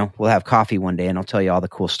 we'll have coffee one day and I'll tell you all the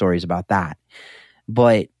cool stories about that.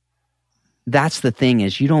 But that's the thing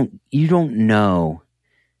is you don't know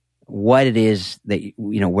what it is that,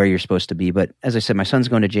 where you're supposed to be. But as I said, my son's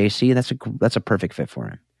going to JC. That's a perfect fit for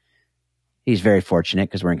him. He's very fortunate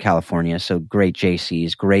because we're in California. So great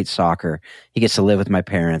JCs, great soccer. He gets to live with my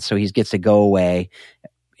parents. So he gets to go away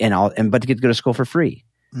but to get to go to school for free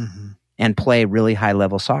and play really high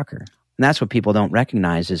level soccer. And that's what people don't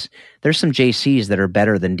recognize is there's some JCs that are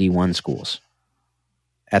better than D1 schools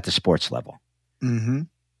at the sports level.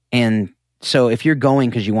 And so if you're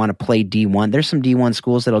going because you want to play D1, there's some D1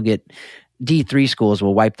 schools that'll get D3 schools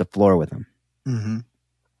will wipe the floor with them.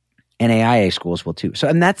 And AIA schools will too. So,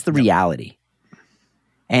 and that's the reality.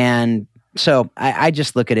 And so I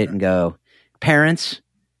just look at it and go, parents,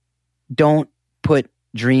 don't put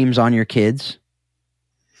dreams on your kids.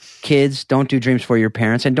 kids, don't do dreams for your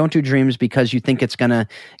parents, and don't do dreams because you think it's going to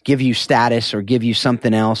give you status or give you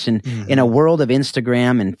something else. And in a world of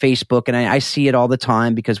Instagram and Facebook, and I see it all the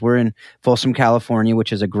time because we're in Folsom, California,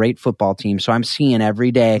 which is a great football team. So I'm seeing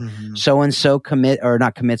every day, so-and-so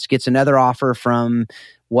gets another offer from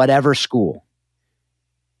whatever school.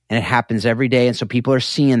 And it happens every day. And so people are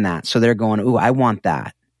seeing that. So they're going, ooh, I want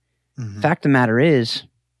that. Fact of the matter is,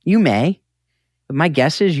 you may, but my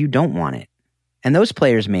guess is you don't want it. And those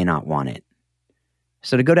players may not want it.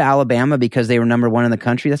 So to go to Alabama because they were number 1 in the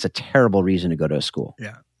country, that's a terrible reason to go to a school.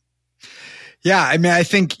 Yeah. Yeah. I mean, I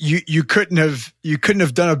think you couldn't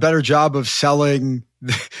have done a better job of selling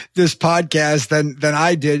this podcast than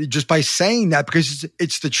I did just by saying that, because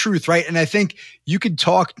it's the truth, right? And I think you could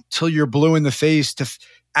talk till you're blue in the face to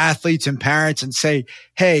athletes and parents and say,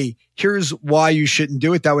 hey, here's why you shouldn't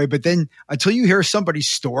do it that way. But then until you hear somebody's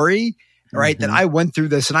story, right, that I went through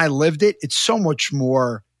this and I lived it, it's so much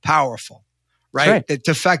more powerful, right? That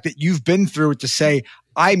the fact that you've been through it to say,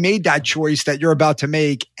 I made that choice that you're about to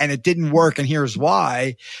make and it didn't work and here's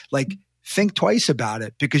why, like, think twice about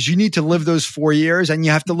it, because you need to live those 4 years and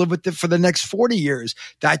you have to live with it for the next 40 years.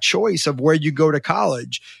 That choice of where you go to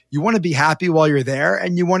college, you want to be happy while you're there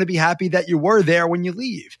and you want to be happy that you were there when you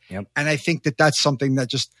leave. Yep. And I think that that's something that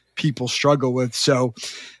just people struggle with. So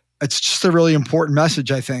it's just a really important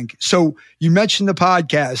message, I think. So you mentioned the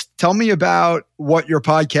podcast. Tell me about what's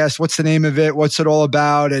the name of it, what's it all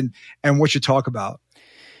about, and what you talk about.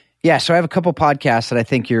 Yeah, so I have a couple podcasts that I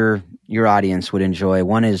think your audience would enjoy.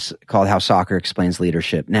 One is called How Soccer Explains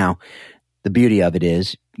Leadership. Now, the beauty of it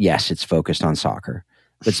is, yes, it's focused on soccer,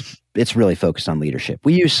 but it's really focused on leadership.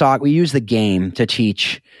 We use the game to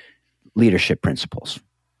teach leadership principles.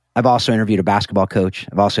 I've also interviewed a basketball coach.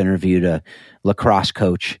 I've also interviewed a lacrosse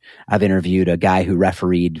coach. I've interviewed a guy who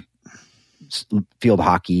refereed field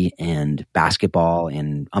hockey and basketball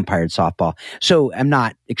and umpired softball. So I'm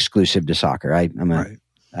not exclusive to soccer.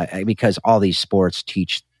 Because all these sports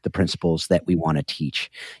teach the principles that we want to teach,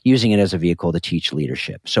 using it as a vehicle to teach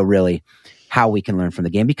leadership. So really how we can learn from the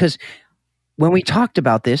game. Because when we talked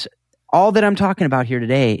about this, all that I'm talking about here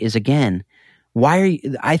today is, again,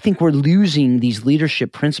 I think we're losing these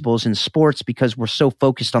leadership principles in sports because we're so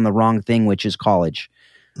focused on the wrong thing, which is college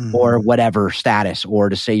or whatever status, or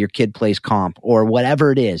to say your kid plays comp or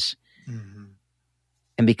whatever it is.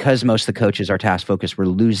 And because most of the coaches are task focused, we're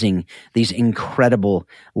losing these incredible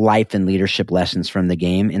life and leadership lessons from the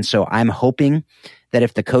game. And so I'm hoping that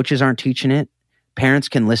if the coaches aren't teaching it, parents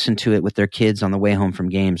can listen to it with their kids on the way home from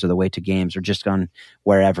games or the way to games or just on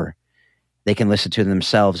wherever. They can listen to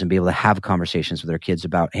themselves and be able to have conversations with their kids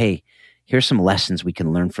about, hey, here's some lessons we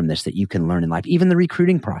can learn from this that you can learn in life. Even the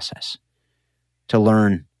recruiting process, to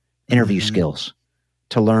learn interview skills,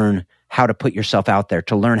 to learn how to put yourself out there,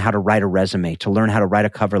 to learn how to write a resume, to learn how to write a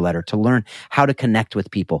cover letter, to learn how to connect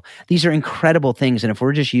with people. These are incredible things. And if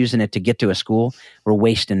we're just using it to get to a school, we're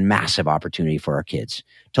wasting massive opportunity for our kids.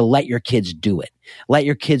 To let your kids do it. Let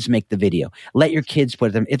your kids make the video. Let your kids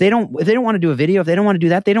put them. If they don't want to do a video, if they don't want to do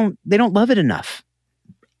that, they don't love it enough.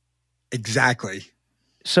 Exactly.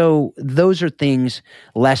 So those are things,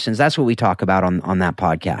 lessons. That's what we talk about on that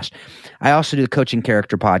podcast. I also do the Coaching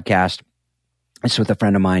Character podcast. It's with a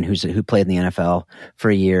friend of mine who played in the NFL for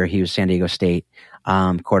a year. He was San Diego State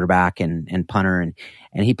quarterback and punter, and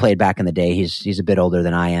he played back in the day. He's a bit older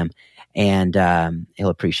than I am, and he'll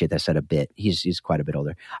appreciate that. I said a bit. He's quite a bit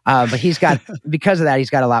older, but he's got because of that, he's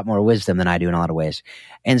got a lot more wisdom than I do in a lot of ways.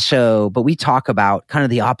 And so, but we talk about kind of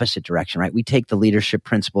the opposite direction, right? We take the leadership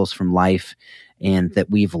principles from life and that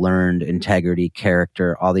we've learned, integrity,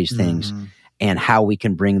 character, all these things, and how we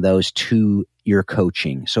can bring those to your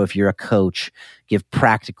coaching. So if you're a coach, give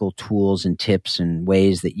practical tools and tips and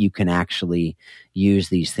ways that you can actually use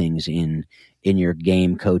these things in your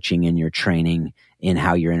game coaching, in your training, in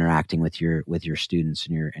how you're interacting with your students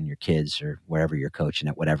and your kids or wherever you're coaching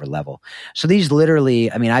at whatever level. So these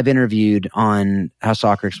literally, I mean, I've interviewed on How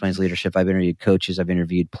Soccer Explains Leadership. I've interviewed coaches. I've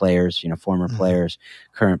interviewed players, former players,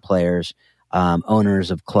 current players,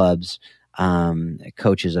 owners of clubs,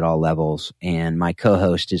 coaches at all levels. And my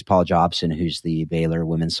co-host is Paul Jobson, who's the Baylor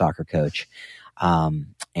women's soccer coach.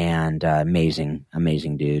 And amazing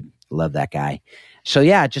dude. Love that guy. So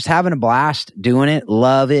yeah, just having a blast doing it.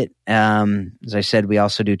 Love it. As I said, we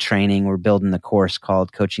also do training. We're building the course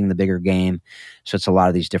called Coaching the Bigger Game. So it's a lot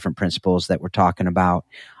of these different principles that we're talking about.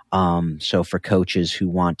 So for coaches who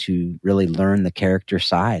want to really learn the character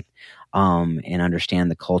side, and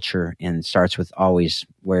understand the culture, and it starts with always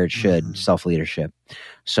where it should, self-leadership.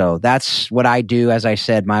 So that's what I do. As I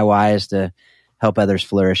said, my why is to help others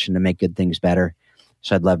flourish and to make good things better.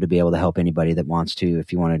 So I'd love to be able to help anybody that wants to.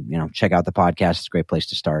 If you want to, check out the podcast, it's a great place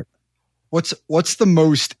to start. What's the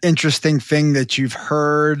most interesting thing that you've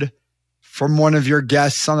heard from one of your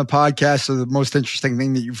guests on the podcast, or the most interesting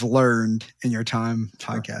thing that you've learned in your time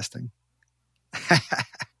podcasting?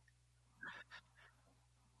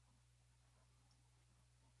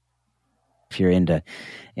 If you're into,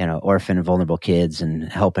 orphan and vulnerable kids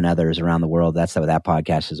and helping others around the world, that's what that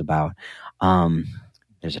podcast is about.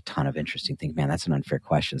 There's a ton of interesting things. Man, that's an unfair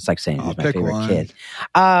question. It's like saying who's my favorite kid.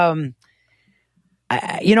 I'm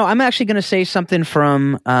actually going to say something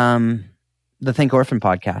from the Think Orphan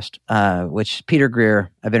podcast, which Peter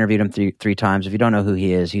Greer, I've interviewed him three times. If you don't know who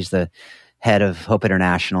he is, he's the head of Hope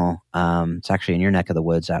International. It's actually in your neck of the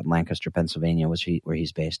woods out in Lancaster, Pennsylvania, where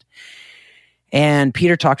he's based. And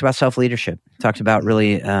Peter talked about self-leadership, talked about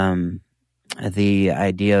really the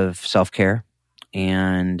idea of self-care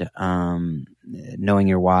and knowing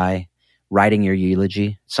your why, writing your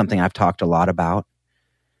eulogy, something I've talked a lot about.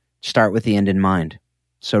 Start with the end in mind.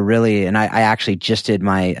 So really, and I actually just did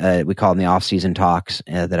my, we call them the off-season talks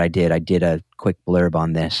that I did. I did a quick blurb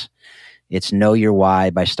on this. It's know your why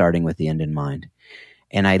by starting with the end in mind.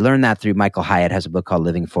 And I learned that through Michael Hyatt has a book called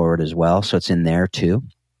Living Forward as well. So it's in there too.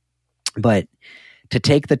 But to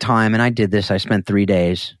take the time, and I did this, I spent 3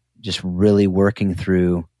 days just really working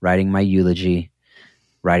through writing my eulogy,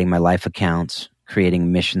 writing my life accounts, creating a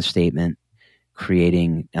mission statement,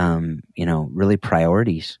 creating, really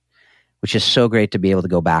priorities, which is so great to be able to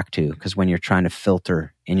go back to, because when you're trying to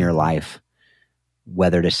filter in your life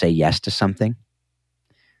whether to say yes to something,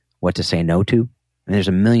 what to say no to, and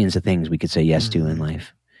there's millions of things we could say yes to in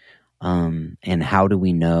life. And how do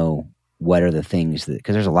we know what are the things that,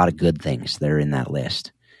 because there's a lot of good things that are in that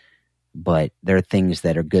list, but there are things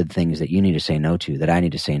that are good things that you need to say no to, that I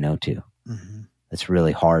need to say no to. It's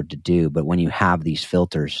really hard to do. But when you have these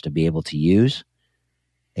filters to be able to use,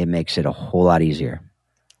 it makes it a whole lot easier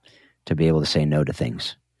to be able to say no to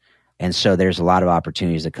things. And so there's a lot of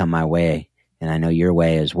opportunities that come my way, and I know your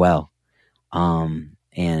way as well.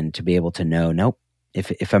 And to be able to know, nope,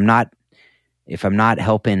 if I'm not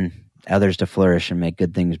helping others to flourish and make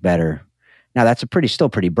good things better, now that's still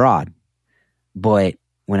pretty broad. But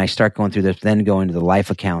when I start going through this, then go into the life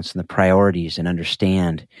accounts and the priorities and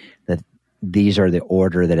understand that these are the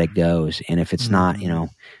order that it goes. And if it's not,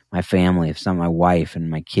 my family, if it's not my wife and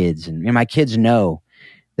my kids, and my kids know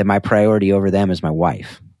that my priority over them is my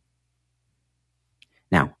wife.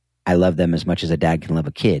 Now, I love them as much as a dad can love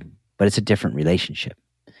a kid, but it's a different relationship.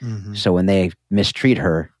 So when they mistreat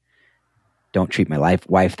her, don't treat my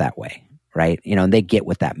wife that way, right? And they get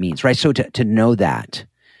what that means, right? So to know that,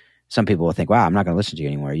 some people will think, wow, I'm not going to listen to you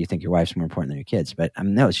anymore. You think your wife's more important than your kids. But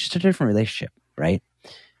no, it's just a different relationship, right?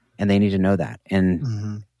 And they need to know that.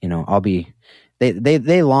 And,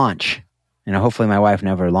 they launch, hopefully my wife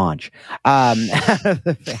never launch, out of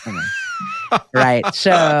the family, right?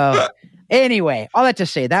 So anyway, all that to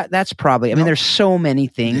say that's probably, there's so many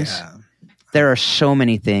things. Yeah. There are so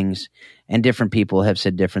many things, and different people have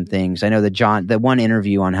said different things. I know that the one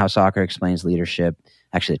interview on How Soccer Explains Leadership,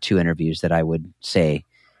 actually the 2 interviews that I would say,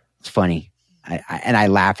 it's funny. I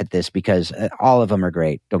laugh at this because all of them are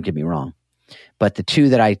great. Don't get me wrong. But the 2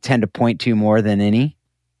 that I tend to point to more than any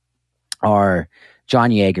are John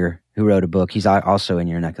Yeager, who wrote a book. He's also in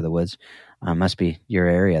your neck of the woods. Must be your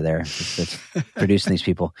area there that's producing these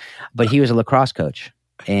people. But he was a lacrosse coach,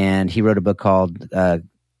 and he wrote a book called The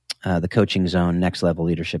Coaching Zone, Next Level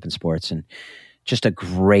Leadership in Sports, and just a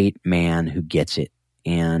great man who gets it.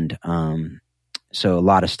 And so a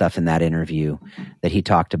lot of stuff in that interview that he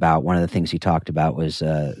talked about, one of the things he talked about was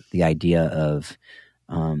the idea of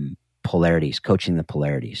polarities, coaching the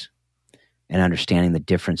polarities, and understanding the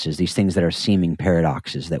differences, these things that are seeming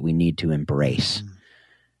paradoxes that we need to embrace.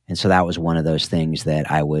 And so that was one of those things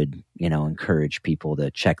that I would, encourage people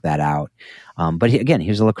to check that out. But he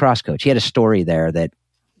was a lacrosse coach. He had a story there that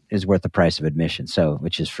is worth the price of admission,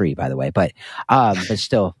 which is free, by the way. But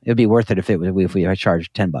still, it would be worth it if we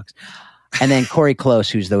charged $10. And then Corey Close,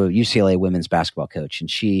 who's the UCLA women's basketball coach, and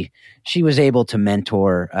she was able to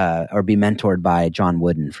mentor or be mentored by John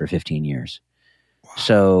Wooden for 15 years. Wow.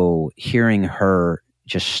 So hearing her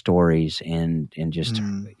just stories and just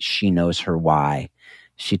she knows her why.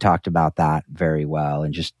 She talked about that very well,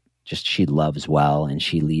 and just she loves well and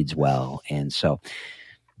she leads well. And so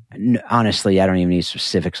honestly, I don't even need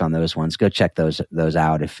specifics on those ones. Go check those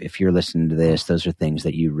out. If you're listening to this, those are things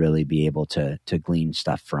that you really be able to glean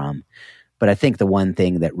stuff from. But I think the one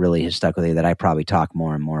thing that really has stuck with you that I probably talk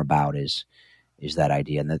more and more about is that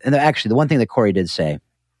idea. And actually, the one thing that Corey did say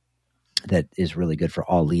that is really good for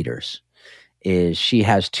all leaders is she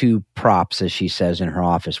has two props, as she says, in her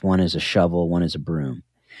office. One is a shovel, one is a broom.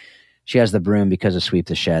 She has the broom because of Sweep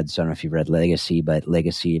the Sheds. I don't know if you've read Legacy, but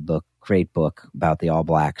Legacy book, great book about the All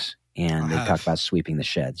Blacks, and they talk about sweeping the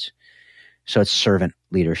sheds. So it's servant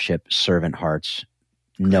leadership, servant hearts.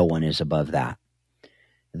 No one is above that.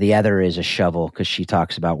 The other is a shovel because she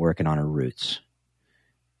talks about working on her roots,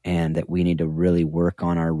 and that we need to really work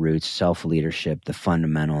on our roots, self-leadership, the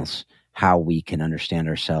fundamentals, how we can understand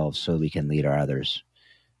ourselves so we can lead our others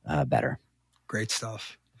better. Great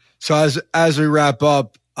stuff. So as we wrap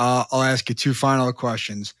up, I'll ask you two final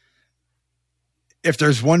questions. If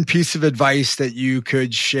there's one piece of advice that you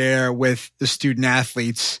could share with the student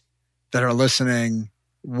athletes that are listening,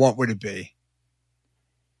 what would it be?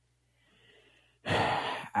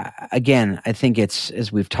 Again, I think it's,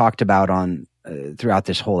 as we've talked about on throughout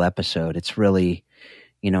this whole episode, it's really,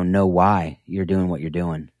 know why you're doing what you're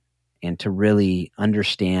doing, and to really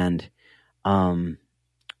understand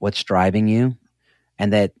what's driving you,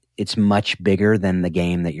 and that it's much bigger than the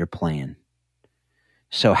game that you're playing.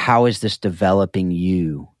 So how is this developing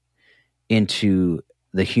you into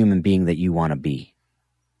the human being that you want to be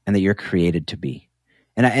and that you're created to be?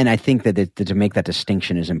 And I think that to make that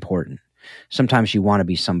distinction is important. Sometimes you want to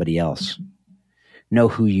be somebody else. Know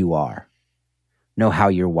who you are. Know how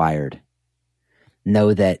you're wired.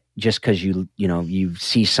 Know that just because you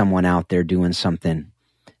see someone out there doing something,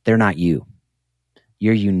 they're not you.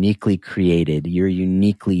 You're uniquely created. You're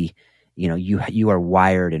uniquely, you are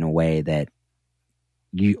wired in a way that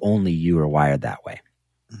you are wired that way.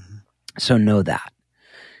 Mm-hmm. So know that.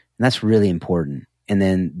 And that's really important. And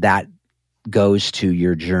then that goes to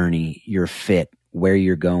your journey, your fit, where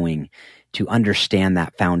you're going, to understand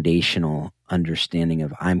that foundational understanding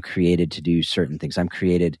of I'm created to do certain things.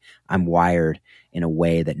 I'm wired in a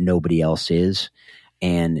way that nobody else is,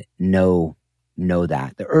 and know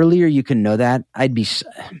that. The earlier you can know that,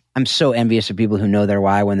 I'm so envious of people who know their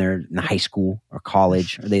why when they're in high school or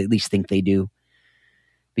college, or they at least think they do,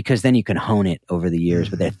 because then you can hone it over the years,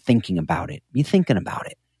 but they're thinking about it. Be thinking about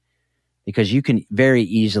it, because you can very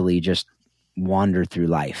easily just wander through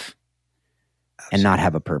life and not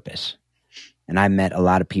have a purpose. And I met a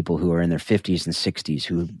lot of people who are in their 50s and 60s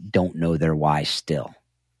who don't know their why still.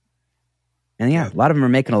 And a lot of them are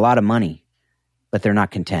making a lot of money, but they're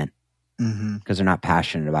not content because they're not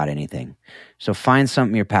passionate about anything. So find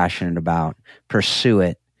something you're passionate about, pursue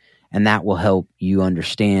it, and that will help you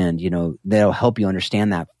understand, that'll help you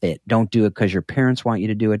understand that fit. Don't do it because your parents want you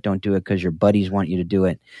to do it. Don't do it because your buddies want you to do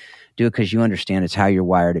it. Do it because you understand it's how you're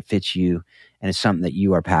wired, it fits you, and it's something that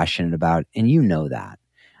you are passionate about, and you know that.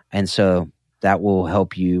 And so that will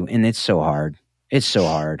help you. And it's so hard. It's so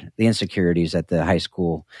hard. The insecurities at the high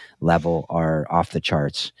school level are off the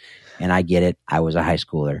charts. And I get it. I was a high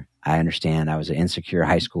schooler. I understand. I was an insecure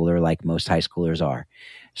high schooler, like most high schoolers are.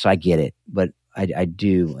 So I get it. But I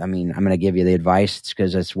do. I mean, I'm going to give you the advice. It's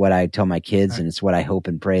because it's what I tell my kids, and it's what I hope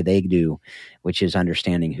and pray they do, which is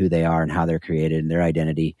understanding who they are and how they're created and their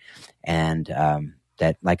identity. And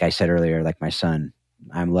that, like I said earlier, like my son,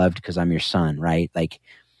 I'm loved because I'm your son, right? Like,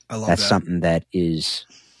 I love that's that. Something that is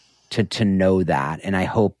to know that. And I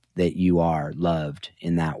hope that you are loved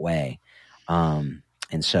in that way. And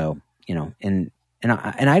so, and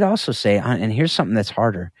I'd also say, and here's something that's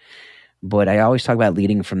harder, but I always talk about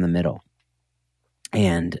leading from the middle.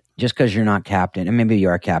 And just because you're not captain, and maybe you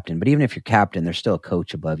are captain, but even if you're captain, there's still a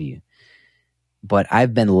coach above you. But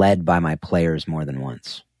I've been led by my players more than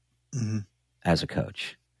once as a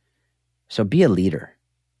coach. So be a leader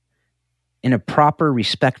in a proper,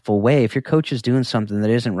 respectful way. If your coach is doing something that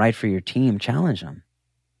isn't right for your team, challenge them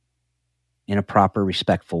in a proper,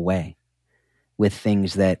 respectful way with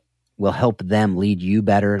things that will help them lead you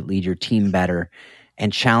better, lead your team better,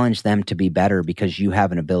 and challenge them to be better because you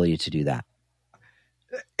have an ability to do that.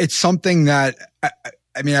 It's something that,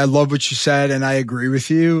 I love what you said, and I agree with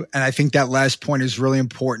you. And I think that last point is really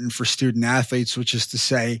important for student athletes, which is to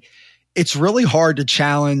say, it's really hard to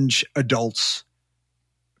challenge adults,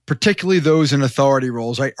 particularly those in authority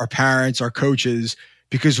roles, right? Our parents, our coaches,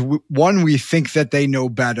 because we think that they know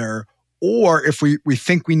better, or if we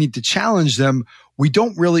think we need to challenge them, we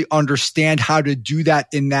don't really understand how to do that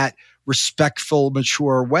in that respectful,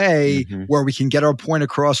 mature way where we can get our point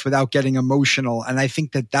across without getting emotional. And I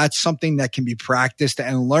think that that's something that can be practiced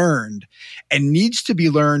and learned, and needs to be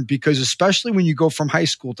learned, because especially when you go from high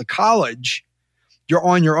school to college, you're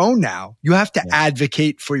on your own now. You have to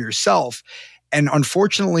advocate for yourself. And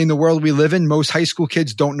unfortunately, in the world we live in, most high school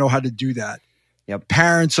kids don't know how to do that. Yep.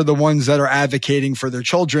 Parents are the ones that are advocating for their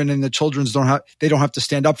children, and the children don't have to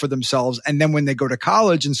stand up for themselves. And then when they go to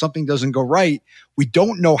college and something doesn't go right, we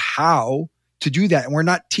don't know how to do that. And we're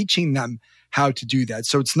not teaching them how to do that.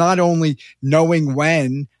 So it's not only knowing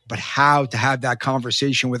when, but how to have that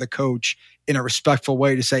conversation with a coach in a respectful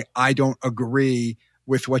way to say, I don't agree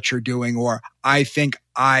with what you're doing, or I think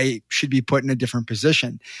I should be put in a different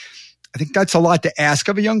position. I think that's a lot to ask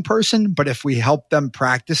of a young person, but if we help them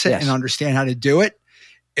practice it and understand how to do it,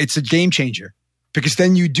 it's a game changer, because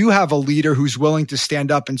then you do have a leader who's willing to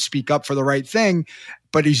stand up and speak up for the right thing,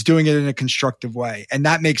 but he's doing it in a constructive way. And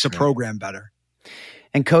that makes a program better.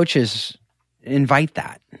 And coaches, invite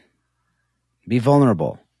that. Be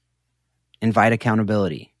vulnerable. Invite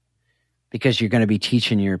accountability, because you're going to be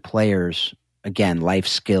teaching your players, again, life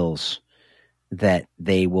skills that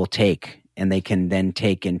they will take and they can then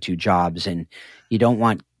take into jobs. And you don't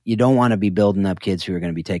want to be building up kids who are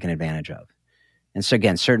going to be taken advantage of. And so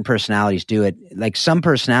again, certain personalities do it. Like some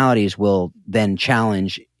personalities will then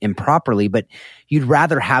challenge improperly, but you'd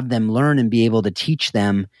rather have them learn and be able to teach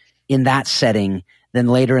them in that setting than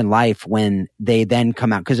later in life when they then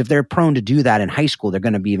come out. Because if they're prone to do that in high school, they're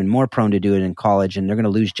going to be even more prone to do it in college, and they're going to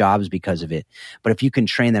lose jobs because of it. But if you can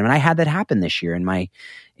train them, and I had that happen this year on my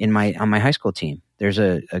high school team. There's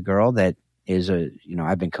a girl that is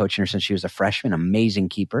I've been coaching her since she was a freshman, amazing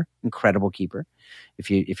keeper, incredible keeper. If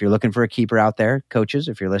you're looking for a keeper out there, coaches,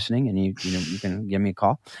 if you're listening, and you can give me a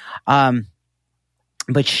call.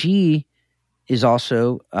 But she is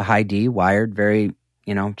also a high D, wired, very,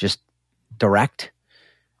 just direct.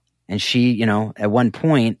 And she, at one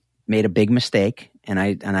point made a big mistake, and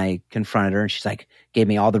I confronted her, and she's like, gave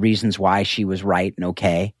me all the reasons why she was right and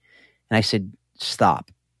okay. And I said, stop,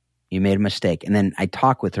 you made a mistake. And then I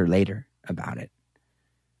talked with her later about it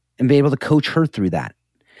and be able to coach her through that.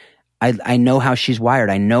 I know how she's wired.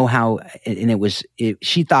 I know how, and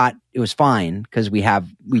she thought it was fine because we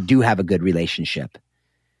do have a good relationship,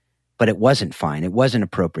 but it wasn't fine. It wasn't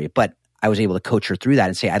appropriate. But I was able to coach her through that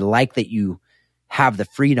and say, I like that you have the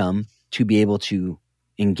freedom to be able to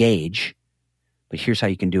engage, but here's how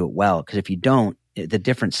you can do it well. Because if you don't, the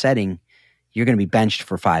different setting, you're going to be benched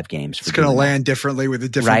for 5 games. It's going to land differently with a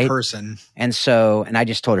different person. And I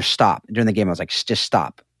just told her, stop. During the game, I was like, just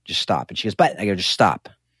stop. And she goes, but I go, just stop.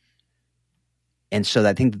 And so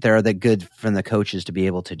I think that there are the good from the coaches to be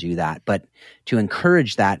able to do that. But to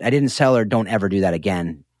encourage that, I didn't tell her, don't ever do that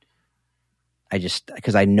again.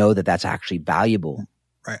 Because I know that that's actually valuable.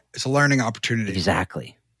 Right. It's a learning opportunity.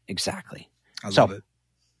 Exactly. I love it.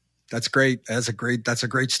 That's great. That's a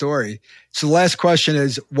great story. So the last question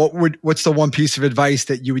is, what's the one piece of advice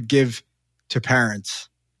that you would give to parents?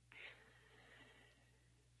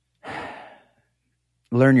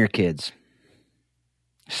 Learn your kids.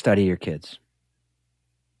 Study your kids.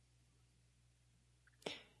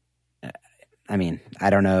 I mean, I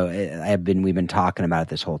don't know. We've been talking about it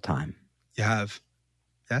this whole time. You have.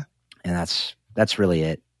 Yeah. And that's really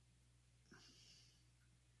it.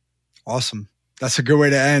 Awesome. That's a good way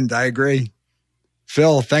to end. I agree.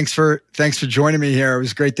 Phil, thanks for joining me here. It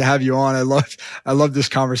was great to have you on. I love this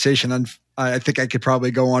conversation, and I think I could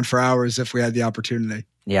probably go on for hours if we had the opportunity.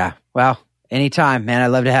 Yeah. Well, anytime, man. I'd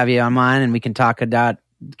love to have you on mine, and we can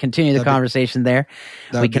continue the conversation there.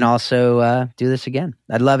 We can also do this again.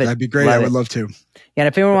 I'd love it. That'd be great. I would love to. Yeah. And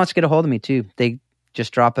if anyone wants to get a hold of me too, they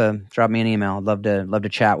just drop me an email. I'd love to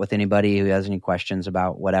chat with anybody who has any questions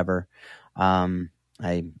about whatever.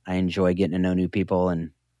 I enjoy getting to know new people, and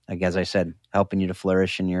like, as I said, helping you to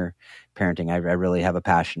flourish in your parenting. I really have a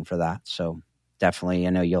passion for that. So definitely, I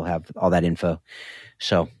know you'll have all that info.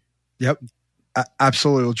 So. Yep.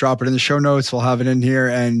 Absolutely. We'll drop it in the show notes. We'll have it in here,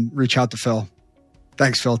 and reach out to Phil.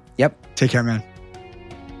 Thanks, Phil. Yep. Take care, man.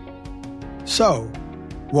 So,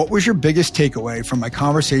 what was your biggest takeaway from my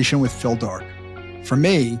conversation with Phil Darke? For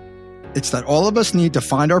me, it's that all of us need to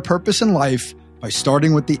find our purpose in life by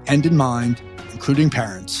starting with the end in mind, including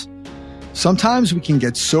parents. Sometimes we can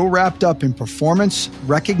get so wrapped up in performance,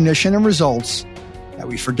 recognition, and results that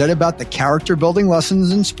we forget about the character-building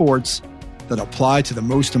lessons in sports that apply to the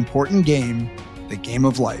most important game, the game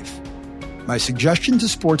of life. My suggestion to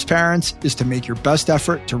sports parents is to make your best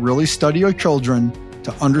effort to really study your children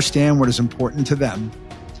to understand what is important to them.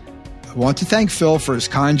 I want to thank Phil for his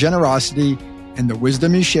kind generosity and the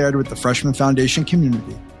wisdom he shared with the Freshman Foundation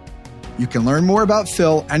community. You can learn more about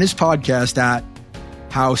Phil and his podcast at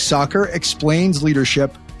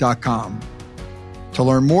HowSoccerExplainsLeadership.com. To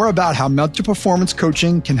learn more about how mental performance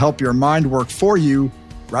coaching can help your mind work for you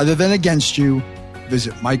rather than against you,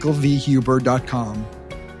 visit michaelvhuber.com.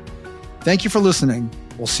 Thank you for listening.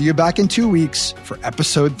 We'll see you back in 2 weeks for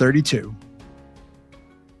episode 32.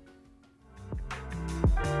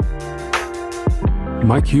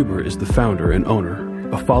 Mike Huber is the founder and owner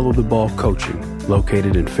of Follow the Ball Coaching,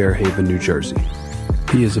 located in Fairhaven, New Jersey.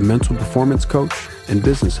 He is a mental performance coach and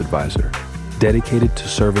business advisor dedicated to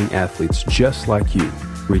serving athletes just like you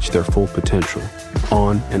reach their full potential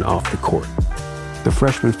on and off the court. The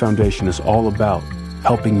Freshman Foundation is all about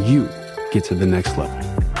helping you get to the next level.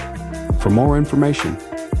 For more information,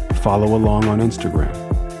 follow along on Instagram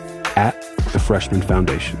 @The Freshman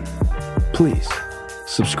Foundation. Please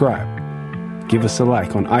subscribe, give us a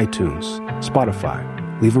like on iTunes, Spotify,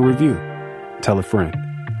 leave a review, tell a friend.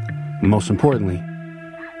 Most importantly,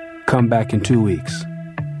 come back in 2 weeks,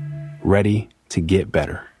 ready to get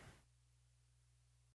better.